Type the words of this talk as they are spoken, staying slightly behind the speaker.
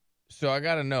So I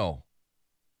got to know,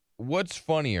 what's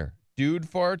funnier, dude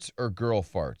farts or girl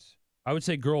farts? I would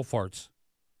say girl farts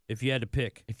if you had to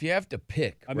pick. If you have to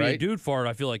pick, I mean, right? a dude fart,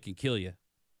 I feel like can kill you.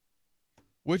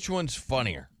 Which one's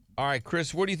funnier? All right,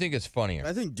 Chris, what do you think is funnier?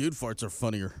 I think dude farts are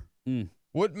funnier.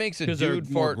 What makes a 'Cause they're dude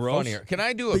more fart gross? funnier? Can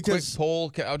I do a quick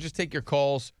poll? I'll just take your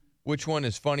calls. Which one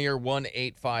is funnier?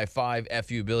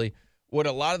 1-855-FU-Billy. What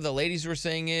a lot of the ladies were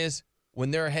saying is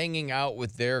when they're hanging out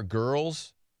with their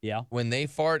girls, when they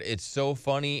fart, it's so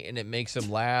funny and it makes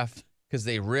them laugh because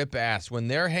they rip ass. When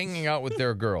they're hanging out with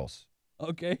their girls,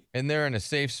 okay, and they're in a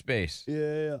safe space,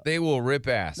 yeah, they will rip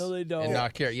ass. No, they don't. And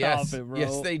not care. Stop Yes, it, bro.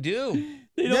 yes, they do.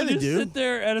 They don't they just do. sit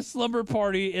there at a slumber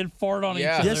party and fart on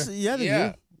Yeah. each other. Yes, yeah, they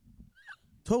do.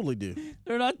 Totally do.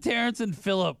 They're not Terrence and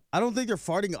Phillip. I don't think they're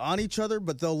farting on each other,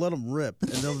 but they'll let them rip,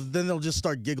 and then they'll just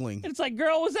start giggling. It's like,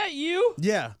 girl, was that you?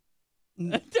 Yeah.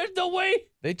 There's no way.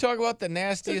 They talk about the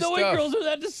There's nastiest no way stuff. girls are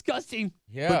that disgusting.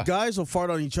 Yeah. But guys will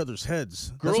fart on each other's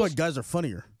heads. That's why guys are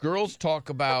funnier. Girls talk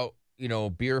about,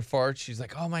 beer farts. She's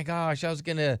like, oh my gosh, I was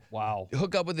going to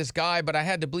hook up with this guy, but I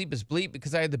had to bleep his bleep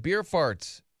because I had the beer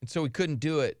farts. And so we couldn't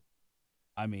do it.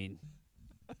 I mean,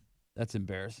 that's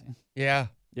embarrassing. Yeah.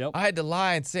 Yep. I had to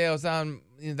lie and say I was on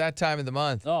that time of the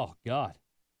month. Oh, God.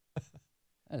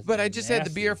 But I just had the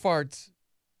beer farts.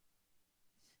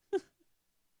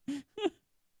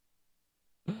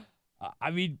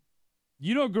 I mean,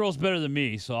 you know girls better than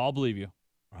me, so I'll believe you.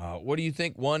 What do you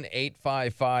think?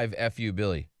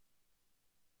 1-855-FU-Billy.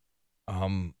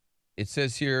 It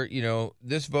says here,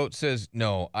 this vote says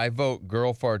no. I vote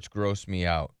girl farts gross me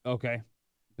out. Okay.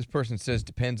 This person says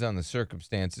depends on the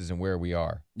circumstances and where we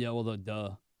are. Yeah, well,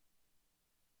 duh.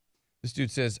 This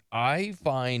dude says, I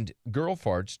find girl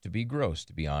farts to be gross,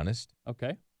 to be honest.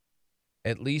 Okay.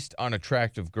 At least on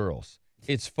attractive girls.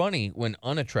 It's funny when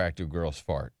unattractive girls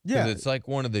fart. Yeah. Because it's like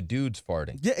one of the dudes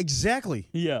farting. Yeah, exactly.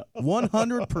 Yeah.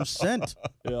 100%.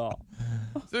 Yeah.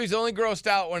 So he's only grossed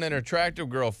out when an attractive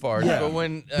girl farts. Yeah. But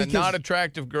when a not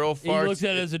attractive girl farts, He looks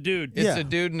at it as a dude. It's a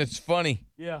dude and it's funny.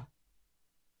 Yeah.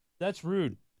 That's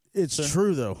rude. It's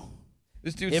true, though.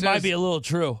 This dude It says, might be a little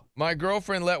true. My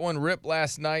girlfriend let one rip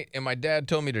last night, and my dad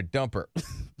told me to dump her.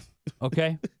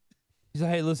 Okay. He's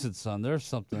like, hey, listen, son, there's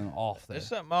something off there. There's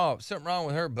something off. Something wrong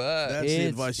with her butt. That's the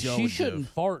advice y'all She would shouldn't give.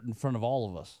 fart in front of all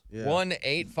of us. Yeah.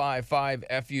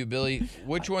 1-855-FU-Billy.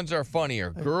 Which ones are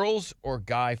funnier, girls or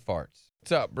guy farts?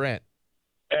 What's up, Brent?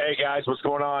 Hey, guys, what's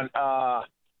going on?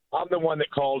 I'm the one that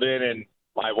called in, and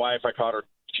my wife, I caught her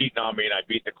cheating on me, and I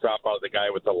beat the crap out of the guy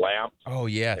with the lamp. Oh,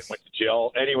 And yes. went to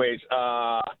jail. Anyways,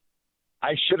 I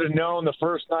should have known the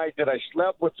first night that I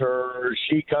slept with her,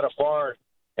 she cut a fart,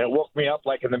 and it woke me up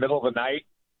like in the middle of the night.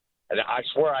 And I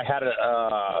swear I had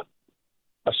a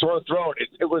sore throat.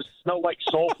 It was smelled like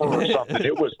sulfur or something.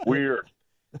 It was weird.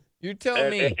 You're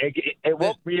telling me. It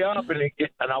woke me up, and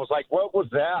I was like, what was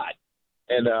that?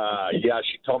 And, yeah,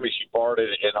 she told me she farted,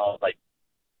 and I was like,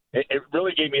 it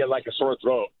really gave me like a sore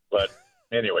throat. But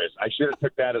anyways, I should have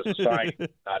took that as a sign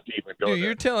not to even go Dude, there.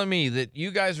 you're telling me that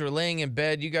you guys were laying in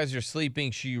bed, you guys are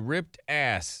sleeping, she ripped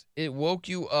ass, it woke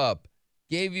you up,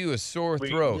 gave you a sore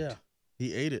throat. Yeah.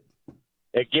 He ate it.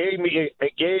 It gave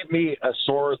me a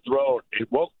sore throat.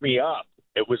 It woke me up.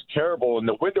 It was terrible, and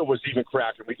the window was even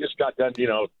cracked. And we just got done,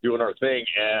 doing our thing,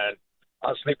 and I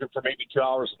was sleeping for maybe 2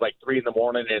 hours, like 3 in the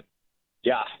morning, and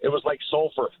yeah, it was like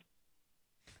sulfur.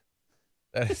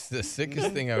 That is the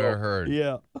sickest thing I've ever heard.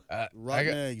 Yeah.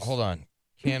 Rotten eggs. Hold on.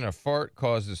 Can a fart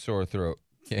cause a sore throat?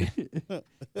 Can a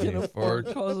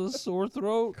fart Cause a sore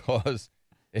throat? cause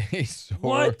a sore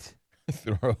What?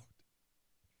 throat?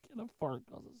 Can a fart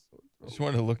cause a sore throat? Just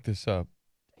wanted to look this up.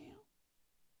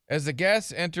 As the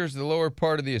gas enters the lower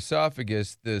part of the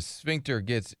esophagus, the sphincter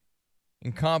gets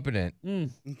incompetent.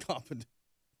 Incompetent.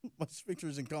 My sphincter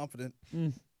is incompetent.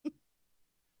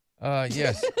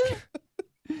 Yes.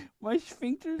 My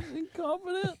sphincter's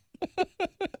incompetent?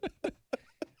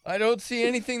 I don't see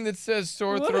anything that says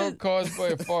sore What? throat caused by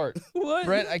a fart. What?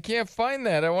 Brent, I can't find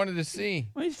that. I wanted to see.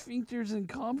 My sphincter's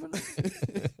incompetent?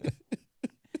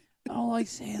 I don't like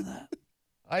saying that.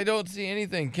 I don't see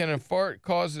anything. Can a fart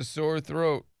cause a sore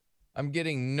throat? I'm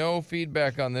getting no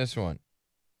feedback on this one.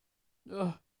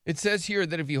 Ugh. It says here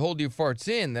that if you hold your farts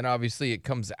in, then obviously it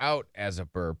comes out as a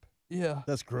burp. Yeah.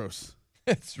 That's gross.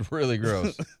 It's really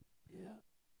gross. Yeah.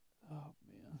 Oh,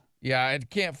 man. Yeah, I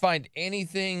can't find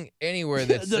anything anywhere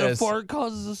that That says. a fart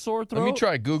causes a sore throat? Let me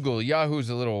try Google. Yahoo's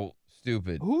a little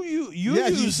stupid. Who you Yeah,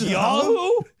 use you-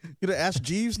 Yahoo? You gonna ask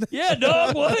Jeeves now? Yeah,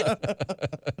 dog,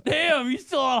 what? Damn, you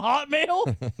still on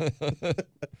Hotmail?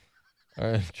 All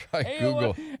right, try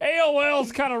Google.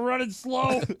 AOL's kind of running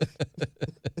slow.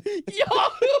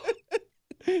 Yahoo!